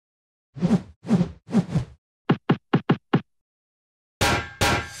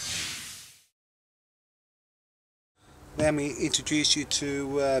Let me introduce you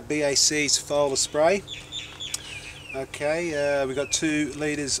to BAC's foliar spray. Okay, we've got 2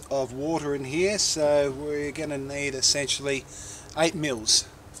 litres of water in here, so we're going to need essentially 8 mils,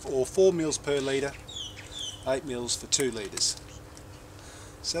 or 4 mils per litre, 8 mils for 2 litres.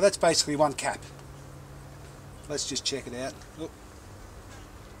 So that's basically 1 cap. Let's just check it out. Oop.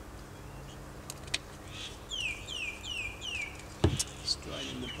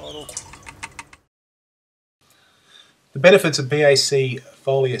 Straight in the bottle. The benefits of BAC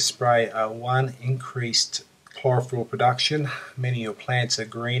foliar spray are: 1, increased chlorophyll production, meaning your plants are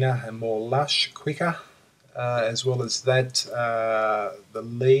greener and more lush quicker. As well as that, the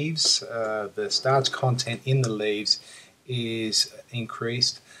leaves, the starch content in the leaves is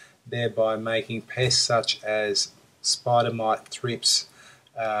increased, thereby making pests such as spider mite, thrips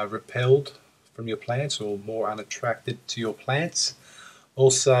repelled from your plants or more unattracted to your plants.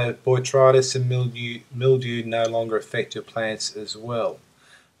 Also, botrytis and mildew no longer affect your plants as well.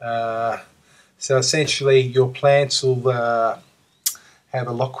 So essentially your plants will have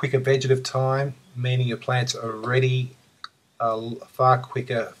a lot quicker vegetative time, meaning your plants are ready far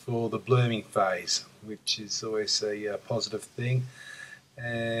quicker for the blooming phase, which is always a positive thing.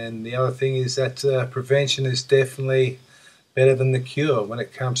 And the other thing is that prevention is definitely better than the cure when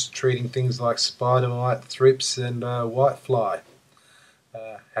it comes to treating things like spider mite, thrips and whitefly.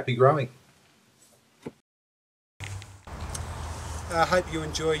 Happy growing! I hope you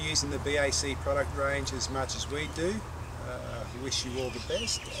enjoy using the BAC product range as much as we do. We wish you all the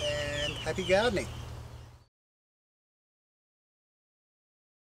best and happy gardening!